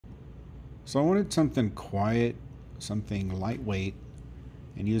So I wanted something quiet, something lightweight,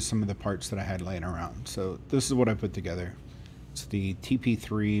 and use some of the parts that I had laying around. So this is what I put together. It's the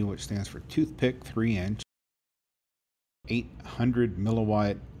TP3, which stands for toothpick 3-inch, 800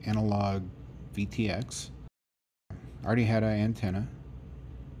 milliwatt analog VTX. I already had an antenna,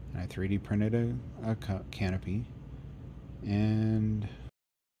 and I 3D printed a canopy, and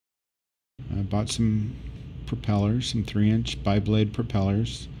I bought some propellers, some 3-inch bi-blade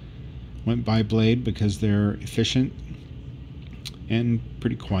propellers. Went bi-blade because they're efficient and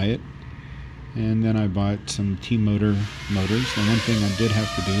pretty quiet. And then I bought some T-motor motors. The one thing I did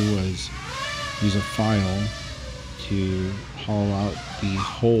have to do was use a file to haul out the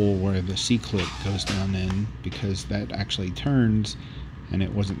hole where the C-clip goes down in, because that actually turns, and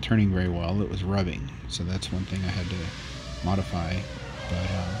it wasn't turning very well. It was rubbing. So that's one thing I had to modify. But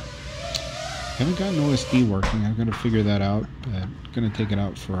haven't gotten OSD working. I've got to figure that out, but I'm going to take it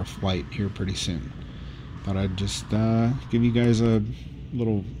out for a flight here pretty soon. Thought I'd just give you guys a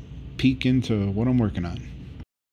little peek into what I'm working on.